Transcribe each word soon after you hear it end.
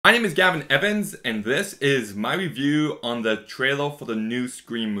My name is Gavin Evans, and this is my review on the trailer for the new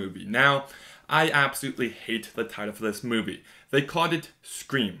Scream movie. Now, I absolutely hate the title for this movie. They called it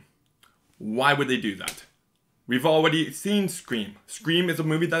Scream. Why would they do that? We've already seen Scream. Scream is a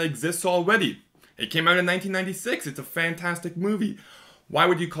movie that exists already. It came out in 1996. It's a fantastic movie. Why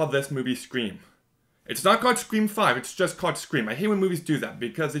would you call this movie Scream? It's not called Scream 5, it's just called Scream. I hate when movies do that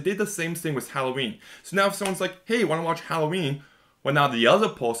because they did the same thing with Halloween. So now if someone's like, hey, wanna watch Halloween? Well, now the other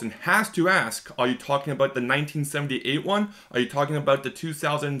person has to ask, are you talking about the 1978 one? Are you talking about the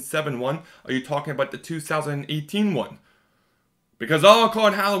 2007 one? Are you talking about the 2018 one? Because all are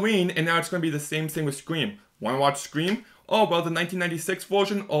called Halloween, and now it's going to be the same thing with Scream. Want to watch Scream? Oh, well, the 1996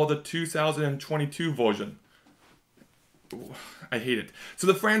 version or the 2022 version? Ooh, I hate it. So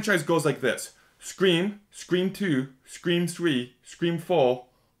the franchise goes like this. Scream, Scream 2, Scream 3, Scream 4,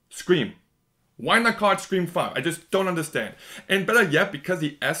 Scream. Why not call it Scream 5? I just don't understand. And better yet, because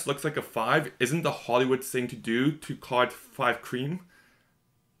the S looks like a 5, isn't the Hollywood thing to do to call it 5 Cream?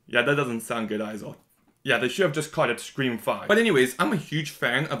 Yeah, that doesn't sound good either. Yeah, they should have just called it Scream 5. But anyways, I'm a huge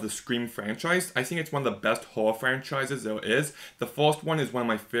fan of the Scream franchise. I think it's one of the best horror franchises there is. The first one is one of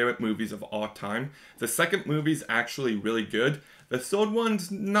my favorite movies of all time. The second movie is actually really good. The third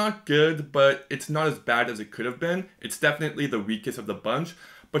one's not good, but it's not as bad as it could have been. It's definitely the weakest of the bunch.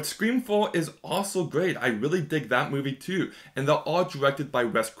 But Scream 4 is also great. I really dig that movie too. And they're all directed by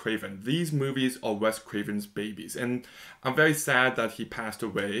Wes Craven. These movies are Wes Craven's babies. And I'm very sad that he passed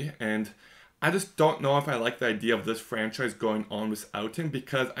away. And I just don't know if I like the idea of this franchise going on without him,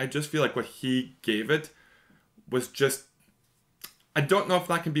 because I just feel like what he gave it was just... I don't know if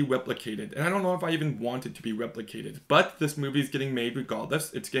that can be replicated, and I don't know if I even want it to be replicated. But this movie is getting made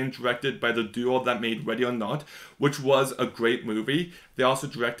regardless. It's getting directed by the duo that made Ready or Not, which was a great movie. They also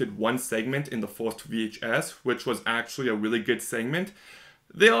directed one segment in the first VHS, which was actually a really good segment.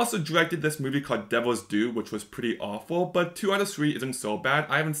 They also directed this movie called Devil's Due, which was pretty awful, but 2 out of 3 isn't so bad.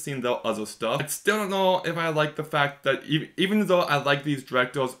 I haven't seen their other stuff. I still don't know if I like the fact that, even though I like these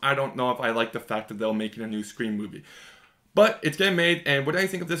directors, I don't know if I like the fact that they're making a new Scream movie. But it's getting made, and what do I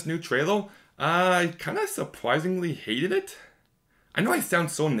think of this new trailer? I kind of surprisingly hated it. I know I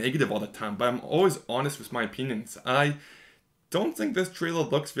sound so negative all the time, but I'm always honest with my opinions. I don't think this trailer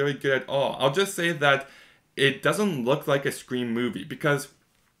looks very good at all. I'll just say that it doesn't look like a Scream movie, because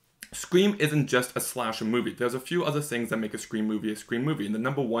Scream isn't just a slasher movie. There's a few other things that make a Scream movie a Scream movie. And the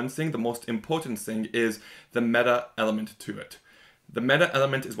number one thing, the most important thing, is the meta element to it. The meta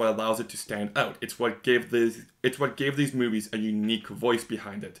element is what allows it to stand out. It's what gave these movies a unique voice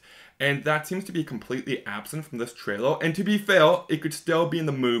behind it. And that seems to be completely absent from this trailer. And to be fair, it could still be in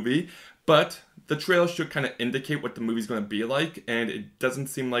the movie, but the trailer should kind of indicate what the movie's going to be like, and it doesn't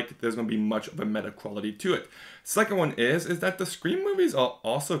seem like there's going to be much of a meta quality to it. Second one is that the Scream movies are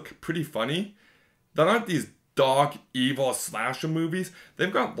also pretty funny. They're not these dark, evil slasher movies.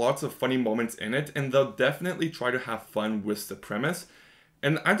 They've got lots of funny moments in it, and they'll definitely try to have fun with the premise.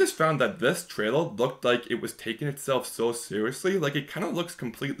 And I just found that this trailer looked like it was taking itself so seriously, like it kind of looks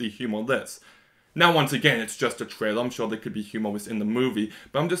completely humorless. Now, once again, it's just a trailer. I'm sure there could be humor within the movie,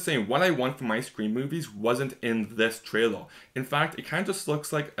 but I'm just saying what I want from my Scream movies wasn't in this trailer. In fact, it kind of just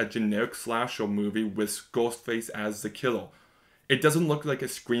looks like a generic slasher movie with Ghostface as the killer. It doesn't look like a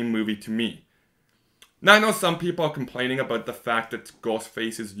Scream movie to me. Now, I know some people are complaining about the fact that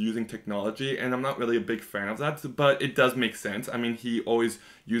Ghostface is using technology, and I'm not really a big fan of that, but it does make sense. I mean, he always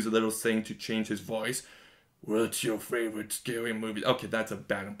used a little thing to change his voice. What's your favorite scary movie? Okay, that's a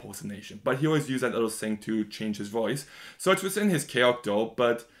bad impersonation. But he always used that little thing to change his voice. So it's within his character,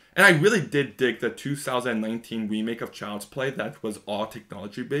 but... And I really did dig the 2019 remake of Child's Play that was all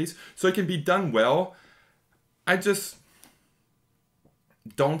technology based. So it can be done well. I just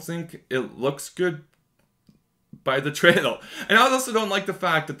don't think it looks good by the trailer. And I also don't like the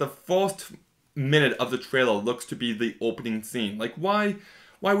fact that the first minute of the trailer looks to be the opening scene. Like, why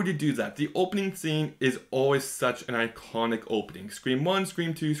would you do that? The opening scene is always such an iconic opening. Scream 1,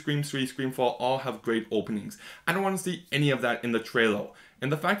 Scream 2, Scream 3, Scream 4 all have great openings. I don't want to see any of that in the trailer.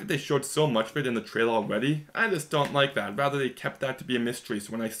 And the fact that they showed so much of it in the trailer already, I just don't like that. Rather, they kept that to be a mystery,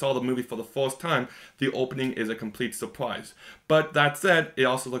 so when I saw the movie for the first time, the opening is a complete surprise. But that said, it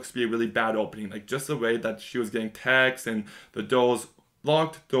also looks to be a really bad opening. Like, just the way that she was getting texts and the doors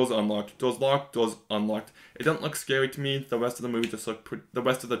locked, doors unlocked, doors locked, doors unlocked. It doesn't look scary to me. The rest of the movie just looked the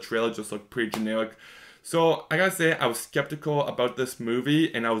rest of the trailer just looked pretty generic. So I gotta say, I was skeptical about this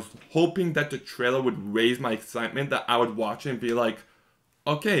movie, and I was hoping that the trailer would raise my excitement, that I would watch it and be like,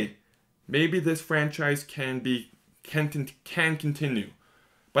 okay, maybe this franchise can continue.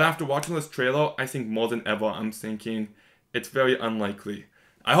 But after watching this trailer, I think more than ever, I'm thinking it's very unlikely.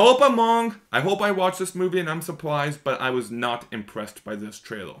 I hope I'm wrong. I hope I watched this movie and I'm surprised, but I was not impressed by this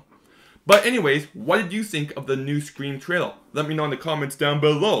trailer. But anyways, what did you think of the new Scream trailer? Let me know in the comments down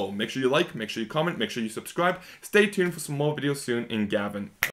below. Make sure you like, make sure you comment, make sure you subscribe. Stay tuned for some more videos soon, and Gavin.